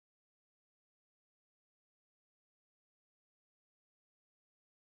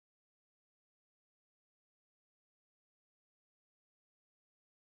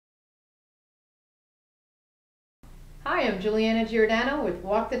Hi, I'm Julianna Giordano with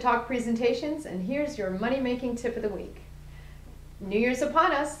Walk the Talk Presentations, and here's your money-making tip of the week. New Year's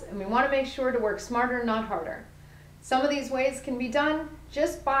upon us, and we want to make sure to work smarter, not harder. Some of these ways can be done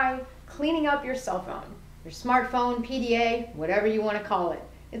just by cleaning up your cell phone, your smartphone, PDA, whatever you want to call it.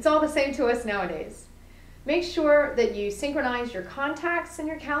 It's all the same to us nowadays. Make sure that you synchronize your contacts and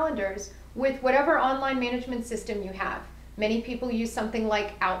your calendars with whatever online management system you have. Many people use something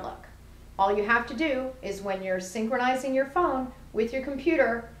like Outlook. All you have to do is when you're synchronizing your phone with your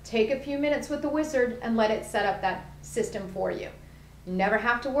computer, take a few minutes with the wizard and let it set up that system for you. You never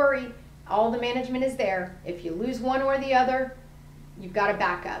have to worry. All the management is there. If you lose one or the other, you've got a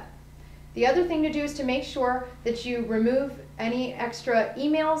backup. The other thing to do is to make sure that you remove any extra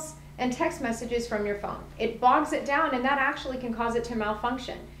emails and text messages from your phone. It bogs it down, and that actually can cause it to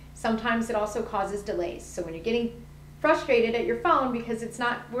malfunction. Sometimes it also causes delays. So when you're getting frustrated at your phone because it's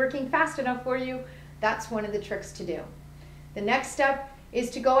not working fast enough for you, that's one of the tricks to do. The next step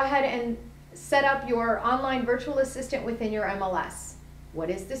is to go ahead and set up your online virtual assistant within your MLS. What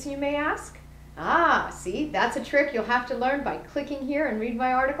is this, you may ask? See, that's a trick you'll have to learn by clicking here and read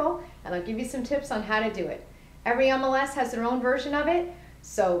my article, and I'll give you some tips on how to do it. Every MLS has their own version of it,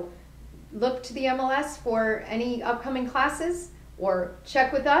 so look to the MLS for any upcoming classes or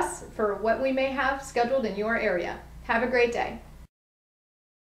check with us for what we may have scheduled in your area. Have a great day.